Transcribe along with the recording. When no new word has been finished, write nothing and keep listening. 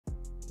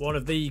One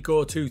of the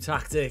go-to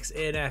tactics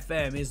in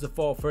FM is the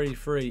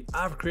 4-3-3.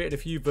 I've created a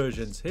few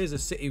versions. Here's a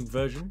City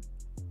version.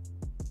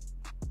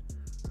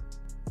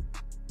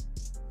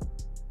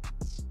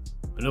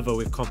 Another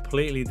with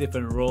completely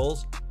different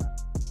roles.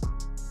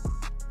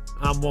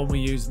 And one we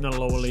use in the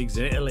lower leagues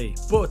in Italy.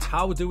 But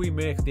how do we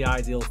make the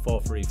ideal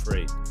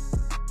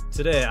 4-3-3?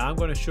 Today I'm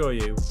going to show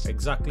you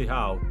exactly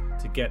how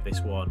to get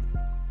this one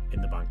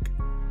in the bank.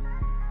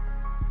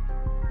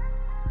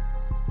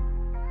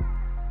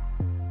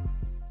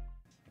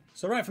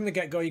 So right from the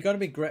get-go, you've got to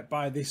be greeted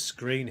by this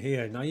screen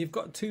here. Now you've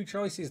got two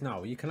choices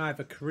now. You can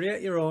either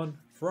create your own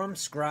from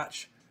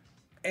scratch,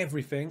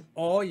 everything,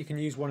 or you can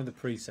use one of the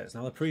presets.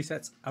 Now the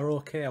presets are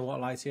okay, I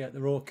won't lie to you,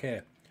 they're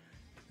okay.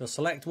 You'll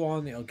select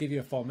one, it'll give you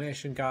a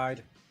formation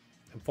guide,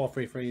 and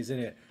 4-3-3 is in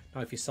it.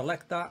 Now if you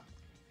select that,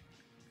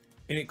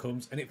 in it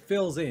comes, and it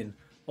fills in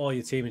all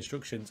your team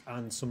instructions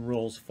and some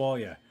roles for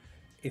you.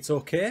 It's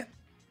okay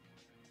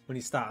when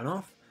you're starting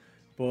off,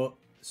 but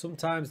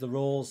sometimes the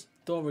roles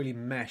don't really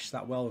mesh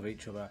that well with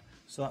each other,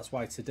 so that's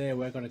why today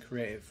we're going to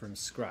create it from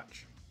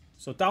scratch.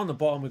 So down the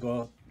bottom we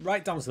go,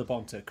 right down to the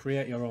bottom to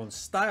create your own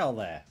style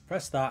there.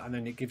 Press that and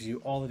then it gives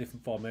you all the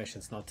different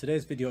formations. Now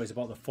today's video is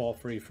about the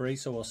 4-3-3,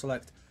 so we'll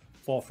select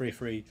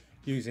 4-3-3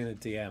 using a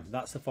DM.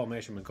 That's the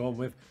formation we're going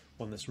with,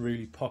 one that's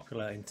really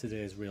popular in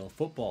today's real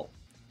football.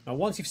 Now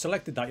once you've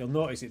selected that, you'll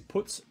notice it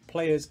puts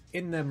players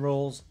in them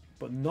roles,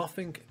 but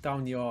nothing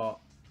down your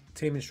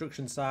team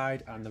instruction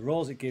side, and the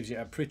roles it gives you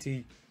are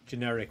pretty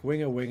generic.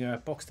 Winger,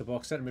 box to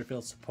box, centre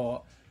midfield,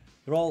 support.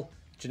 They're all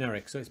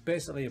generic, so it's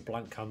basically a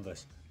blank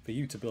canvas for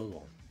you to build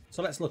one.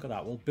 So let's look at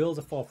that. We'll build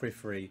a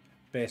 4-3-3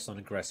 based on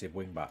aggressive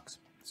wing backs.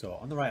 So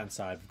on the right hand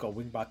side, we've got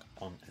wing back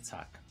on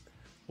attack.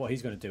 What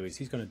he's going to do is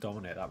he's going to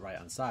dominate that right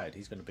hand side.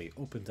 He's going to be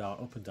up and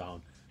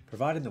down,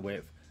 providing the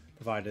width,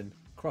 providing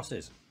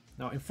crosses.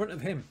 Now in front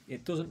of him,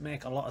 it doesn't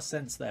make a lot of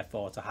sense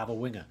therefore to have a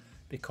winger,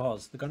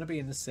 because they're going to be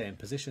in the same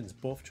positions,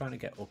 both trying to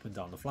get up and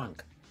down the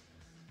flank.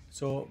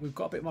 So we've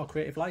got a bit more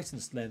creative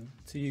license then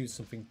to use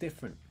something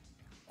different.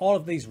 All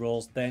of these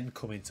roles then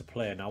come into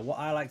play. Now what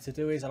I like to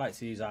do is I like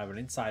to use either an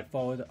inside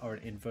forward or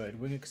an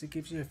inverted winger, because it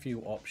gives you a few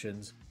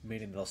options,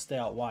 meaning they'll stay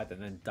out wide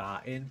and then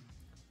dart in,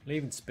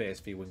 leaving space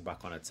for your wing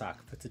back on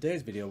attack. For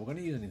today's video we're going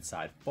to use an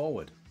inside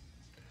forward.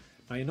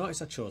 Now you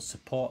notice I chose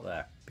support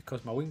there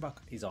because my wing back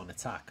is on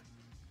attack.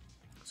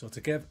 So to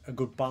give a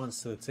good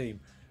balance to the team,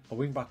 a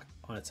wing back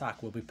on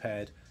attack will be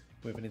paired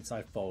with an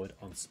inside forward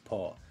on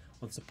support.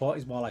 On support,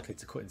 he's more likely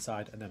to cut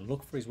inside and then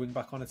look for his wing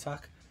back on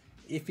attack.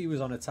 If he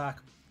was on attack,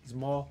 he's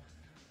more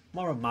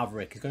a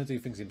maverick. He's going to do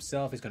things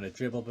himself. He's going to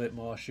dribble a bit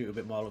more, shoot a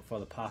bit more, look for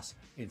the pass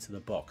into the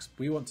box.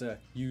 We want to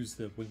use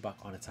the wing back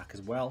on attack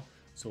as well,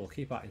 so we'll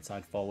keep our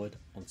inside forward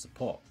on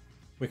support.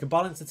 We can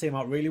balance the team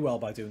out really well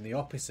by doing the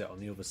opposite on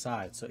the other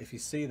side. So if you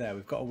see there,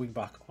 we've got a wing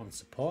back on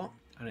support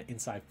and an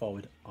inside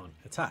forward on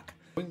attack.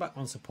 Wing back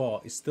on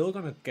support is still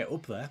going to get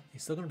up there.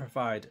 He's still going to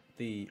provide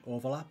the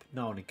overlap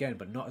now and again,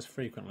 but not as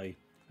frequently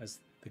as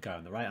the guy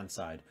on the right hand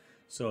side.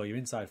 So your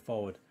inside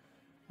forward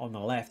on the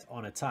left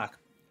on attack,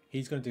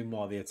 he's going to do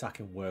more of the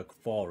attacking work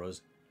for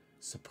us,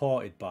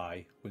 supported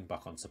by wing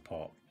back on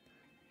support.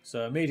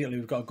 So immediately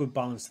we've got a good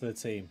balance to the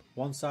team.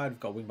 One side we've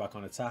got wing back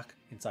on attack,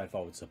 inside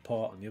forward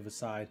support. On the other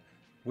side,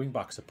 wing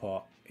back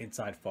support,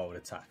 inside forward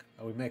attack.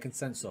 Are we making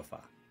sense so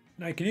far?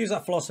 Now you can use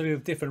that philosophy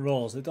with different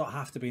roles. They don't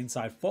have to be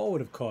inside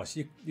forward, of course.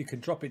 You can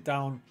drop it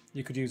down.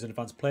 You could use an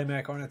advanced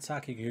playmaker on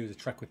attack. You can use a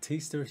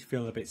trequartista if you're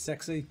feeling a bit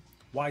sexy.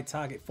 Wide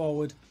target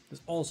forward.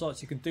 There's all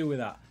sorts you can do with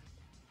that.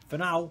 For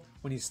now,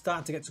 when you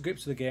start to get to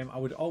grips with the game, I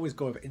would always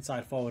go with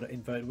inside forward or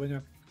inverted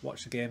winger.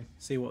 Watch the game,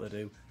 see what they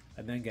do,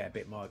 and then get a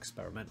bit more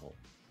experimental.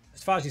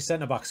 As far as your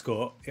centre backs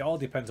go, it all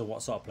depends on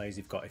what sort of players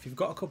you've got. If you've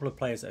got a couple of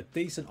players that are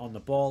decent on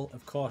the ball,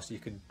 of course you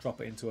can drop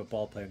it into a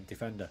ball playing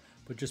defender.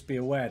 But just be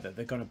aware that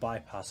they're going to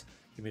bypass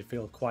your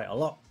midfield quite a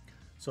lot.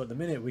 So at the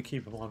minute we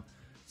keep them on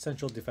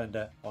central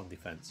defender on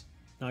defence.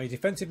 Now your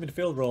defensive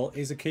midfield role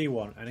is a key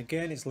one, and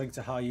again it's linked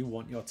to how you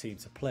want your team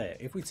to play.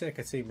 If we take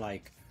a team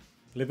like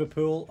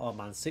Liverpool or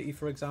Man City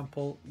for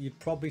example, you'd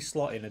probably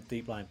slot in a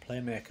deep line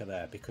playmaker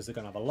there because they're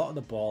going to have a lot of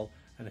the ball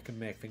and they can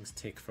make things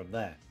tick from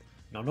there.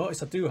 Now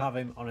notice I do have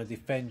him on a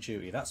defend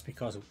duty. That's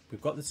because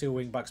we've got the two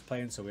wing backs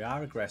playing, so we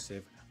are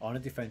aggressive. On a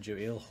defend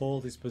duty he'll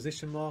hold his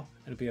position more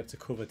and be able to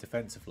cover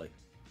defensively.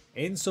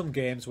 In some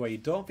games where you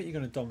don't think you're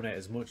going to dominate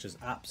as much, there's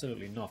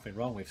absolutely nothing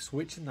wrong with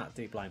switching that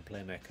deep line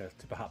playmaker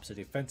to perhaps a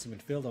defensive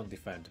midfield on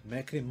defend,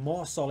 making him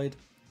more solid,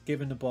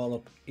 giving the ball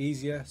up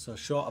easier, so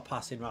shorter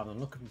passing rather than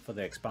looking for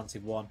the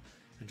expansive one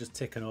and just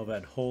ticking over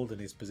and holding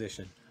his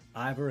position.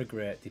 Either are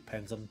great,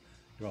 depends on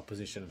your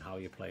opposition and how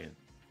you're playing.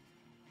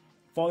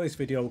 For this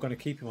video we're going to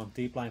keep him on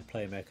deep line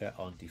playmaker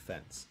on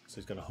defence, so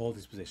he's going to hold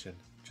his position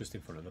just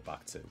in front of the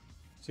back two.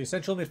 So your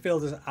central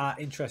midfielders are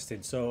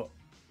interesting. So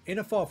in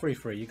a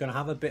 4-3-3 you're going to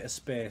have a bit of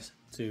space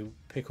to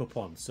pick up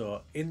on.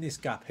 So in this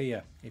gap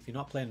here, if you're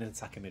not playing an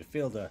attacking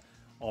midfielder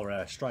or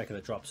a striker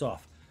that drops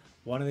off,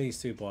 one of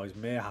these two boys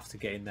may have to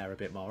get in there a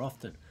bit more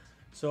often.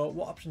 So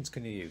what options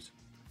can you use?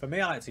 For me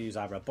I like to use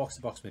either a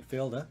box-to-box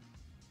midfielder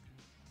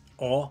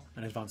or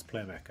an advanced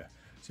playmaker.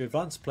 So your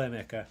advanced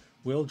playmaker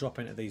will drop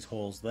into these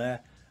holes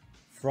there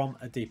from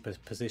a deeper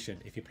position.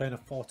 If you're playing a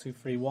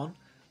 4-2-3-1,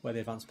 where the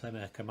advanced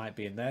playmaker might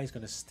be in there, he's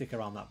going to stick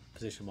around that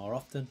position more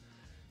often.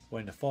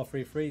 When the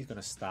 4-3-3, he's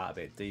going to start a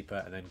bit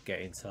deeper and then get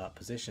into that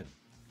position.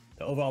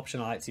 The other option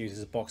I like to use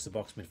is a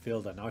box-to-box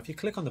midfielder. Now, if you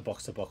click on the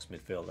box-to-box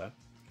midfielder,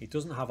 he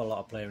doesn't have a lot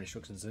of player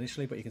instructions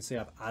initially, but you can see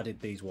I've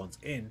added these ones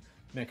in,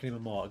 making him a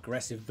more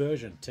aggressive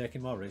version,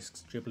 taking more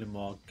risks, dribbling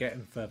more,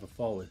 getting further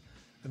forward,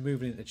 and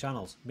moving into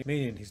channels.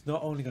 Meaning he's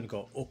not only going to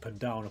go up and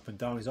down,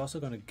 he's also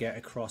going to get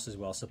across as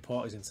well,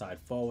 support his inside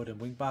forward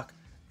and wing back.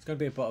 He's going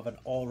to be a bit of an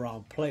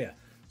all-round player,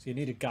 so you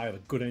need a guy with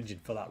a good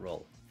engine for that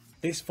role.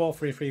 This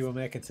 4-3-3 we're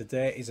making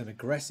today is an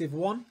aggressive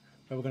one,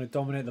 where we're going to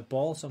dominate the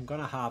ball, so I'm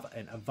going to have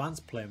an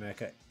advanced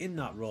playmaker in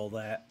that role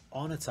there,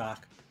 on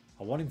attack.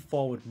 I want him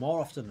forward more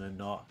often than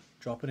not,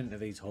 dropping into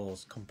these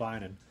holes,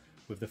 combining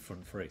with the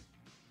front three.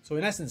 So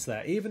in essence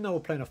there, even though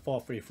we're playing a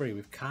 4-3-3,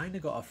 we've kind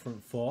of got a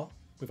front four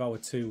with our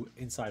two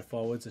inside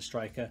forwards, a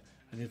striker,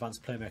 and the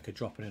advanced playmaker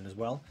dropping in as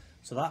well.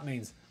 So that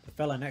means the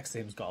fella next to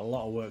him's got a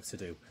lot of work to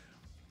do.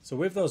 So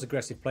with those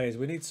aggressive players,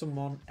 we need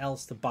someone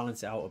else to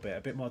balance it out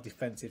a bit more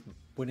defensive,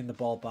 winning the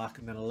ball back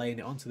and then laying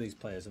it onto these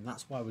players. And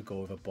that's why we go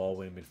with a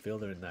ball-winning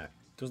midfielder in there.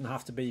 It doesn't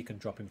have to be, you can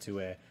drop him to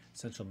a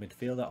central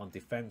midfielder on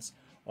defence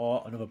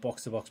or another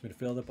box-to-box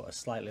midfielder, but a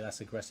slightly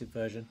less aggressive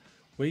version.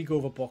 We go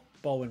with a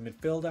ball-winning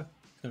midfielder.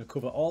 He's going to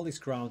cover all this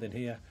ground in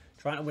here,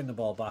 trying to win the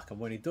ball back. And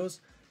when he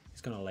does, he's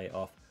going to lay it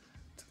off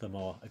to the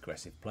more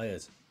aggressive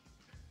players.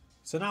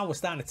 So now we're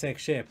starting to take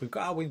shape. We've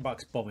got our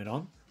wing-backs bombing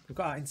on. We've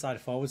got our inside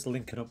forwards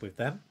linking up with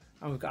them,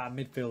 and we've got our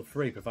midfield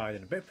three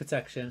providing a bit of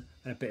protection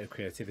and a bit of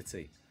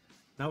creativity.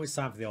 Now it's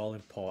time for the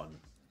all-important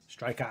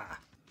striker.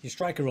 Your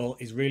striker role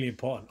is really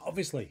important.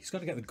 Obviously, he's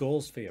going to get the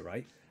goals for you,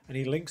 right? And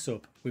he links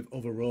up with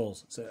other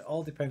roles. So it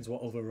all depends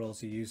what other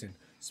roles you're using.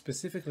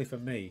 Specifically for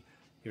me,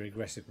 your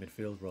aggressive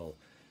midfield role.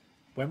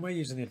 When we're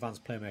using the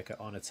advanced playmaker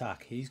on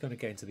attack, he's going to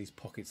get into these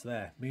pockets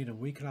there, meaning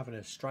we can have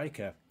a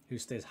striker who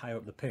stays higher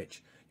up the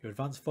pitch. Your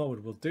advanced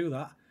forward will do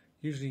that,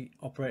 usually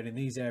operating in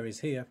these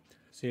areas here,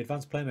 so your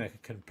advanced playmaker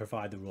can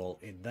provide the role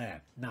in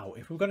there. Now,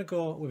 if we're going to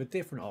go with a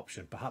different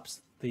option,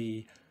 perhaps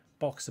the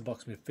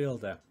box-to-box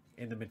midfielder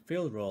in the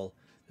midfield role,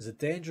 there's a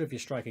danger of your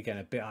striker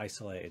getting a bit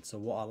isolated. So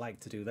what I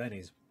like to do then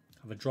is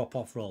have a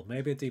drop-off role,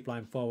 maybe a deep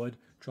line forward,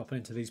 dropping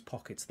into these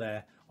pockets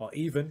there, or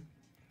even,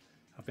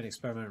 I've been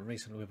experimenting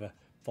recently with a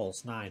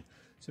false nine.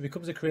 So he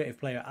becomes a creative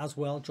player as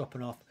well,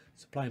 dropping off,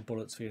 supplying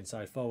bullets for your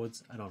inside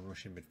forwards and on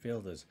rushing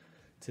midfielders.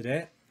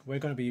 Today, we're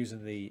going to be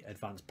using the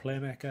advanced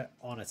playmaker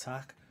on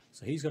attack.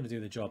 So he's going to do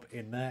the job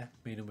in there,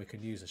 meaning we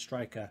can use a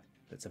striker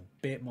that's a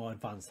bit more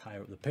advanced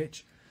higher up the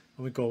pitch,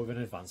 and we go with an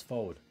advanced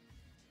forward.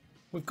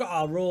 We've got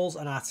our roles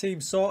and our team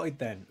sorted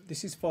then.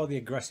 This is for the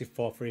aggressive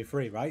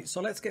 4-3-3, right?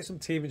 So let's get some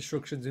team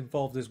instructions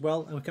involved as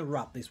well, and we can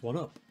wrap this one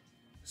up.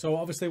 So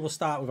obviously we'll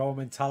start with our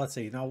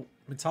mentality. Now,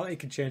 mentality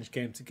can change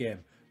game to game.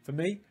 For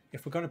me,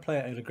 if we're going to play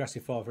an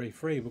aggressive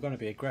 4-3-3, we're going to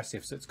be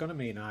aggressive. So it's going to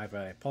mean either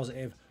a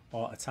positive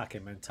or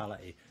attacking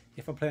mentality.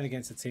 If I'm playing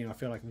against a team I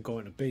feel like I'm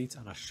going to beat,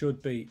 and I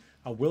should beat,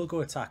 I will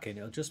go attacking.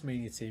 It'll just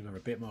mean your team are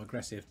a bit more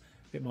aggressive,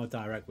 a bit more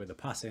direct with the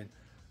passing.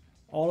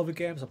 All of the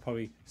games I'll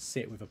probably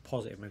sit with a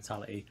positive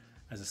mentality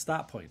as a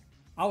start point.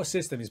 Our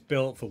system is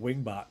built for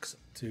wing backs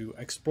to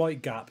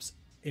exploit gaps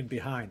in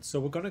behind, so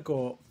we're going to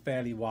go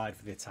fairly wide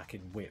for the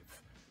attacking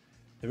width.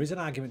 There is an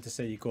argument to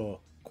say you go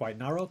quite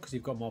narrow because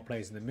you've got more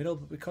players in the middle,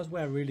 but because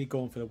we're really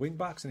going for the wing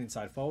backs and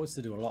inside forwards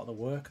to do a lot of the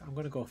work, I'm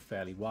going to go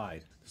fairly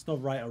wide. There's no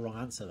right or wrong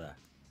answer there.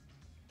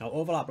 Now,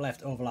 overlap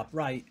left, overlap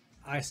right,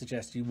 I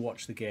suggest you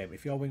watch the game.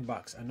 If your wing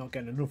backs are not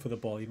getting enough of the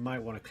ball, you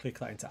might want to click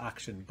that into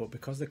action, but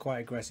because they're quite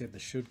aggressive, they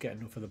should get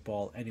enough of the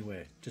ball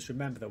anyway. Just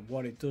remember that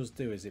what it does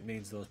do is it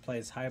means those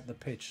players high up the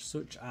pitch,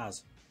 such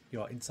as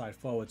your inside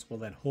forwards, will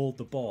then hold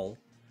the ball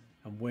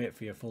and wait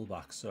for your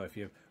fullbacks. So if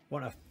you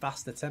want a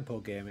faster tempo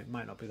game, it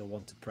might not be the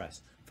one to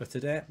press. For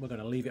today, we're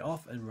going to leave it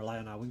off and rely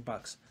on our wing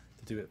backs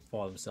to do it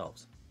for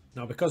themselves.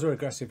 Now, because we're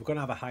aggressive, we're going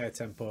to have a higher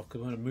tempo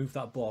because we're going to move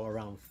that ball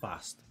around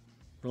fast,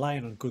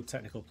 relying on good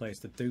technical players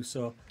to do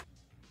so.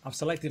 I've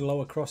selected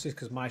lower crosses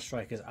because my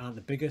strikers aren't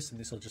the biggest, and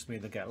this will just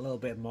mean they'll get a little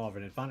bit more of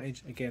an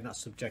advantage. Again,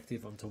 that's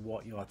subjective onto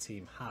what your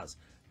team has.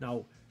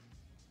 Now,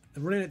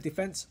 running at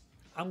defence,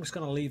 I'm just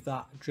going to leave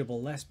that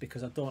dribble less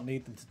because I don't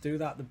need them to do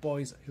that. The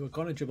boys who are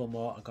going to dribble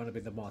more are going to be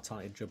the more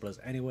talented dribblers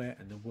anyway,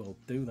 and they will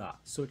do that,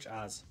 such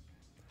as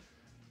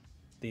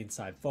the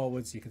inside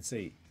forwards. You can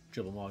see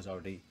dribble more is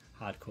already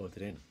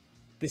hard-coded in.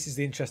 This is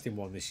the interesting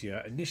one this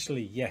year.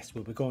 Initially, yes,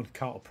 we'll be going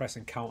counter press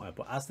and counter,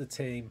 but as the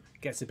team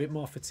gets a bit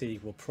more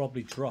fatigued, we'll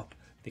probably drop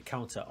the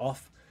counter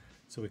off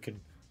so we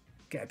can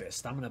get a bit of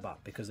stamina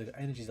back because the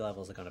energy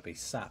levels are going to be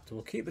sapped.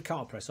 We'll keep the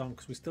counter press on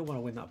because we still want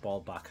to win that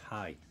ball back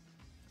high.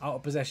 Out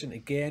of possession,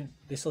 again,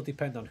 this will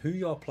depend on who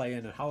you're playing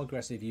and how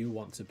aggressive you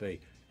want to be.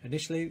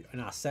 Initially, in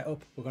our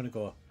setup, we're going to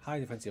go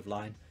high defensive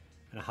line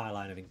and a high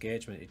line of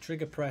engagement. You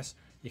trigger press,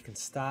 you can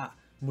start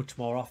much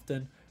more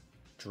often,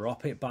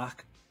 drop it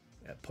back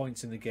at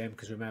points in the game,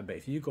 because remember,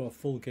 if you go a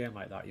full game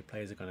like that, your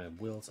players are going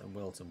to wilt and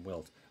wilt and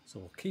wilt. So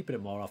we'll keep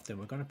it more often.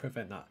 We're going to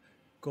prevent that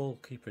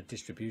goalkeeper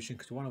distribution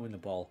because we want to win the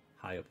ball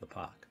high up the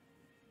park.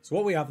 So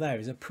what we have there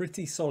is a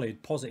pretty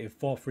solid positive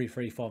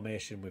 4-3-3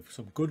 formation with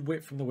some good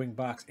width from the wing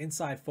backs,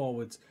 inside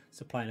forwards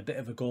supplying a bit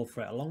of a goal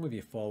threat along with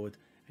your forward,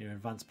 and your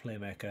advanced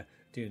playmaker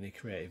doing the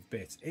creative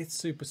bits. It's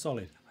super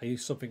solid. I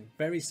use something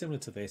very similar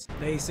to this.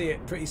 There you see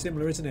it, pretty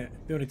similar, isn't it?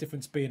 The only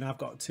difference being I've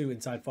got 2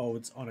 inside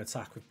forwards on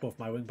attack with both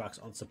my wing backs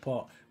on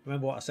support.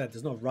 Remember what I said,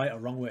 there's no right or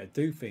wrong way to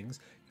do things.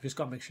 You've just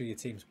got to make sure your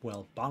team's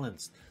well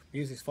balanced. We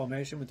use this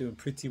formation, we're doing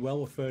pretty well.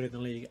 We're third in the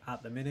league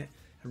at the minute,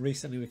 and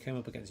recently we came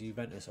up against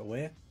Juventus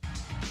away.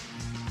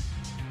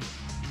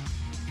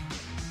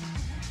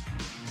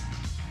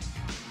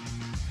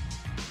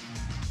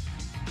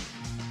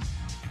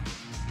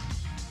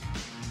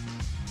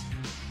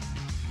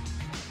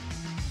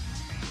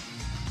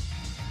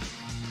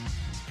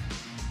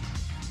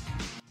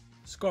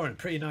 Scoring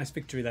pretty nice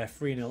victory there,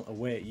 3-0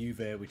 away at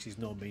Juve, which is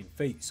no mean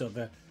feat. So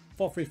the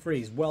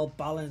 4-3-3 is well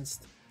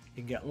balanced.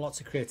 You can get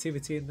lots of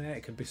creativity in there.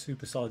 It can be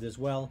super solid as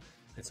well.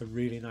 It's a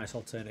really nice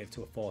alternative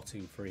to a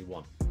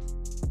 4-2-3-1.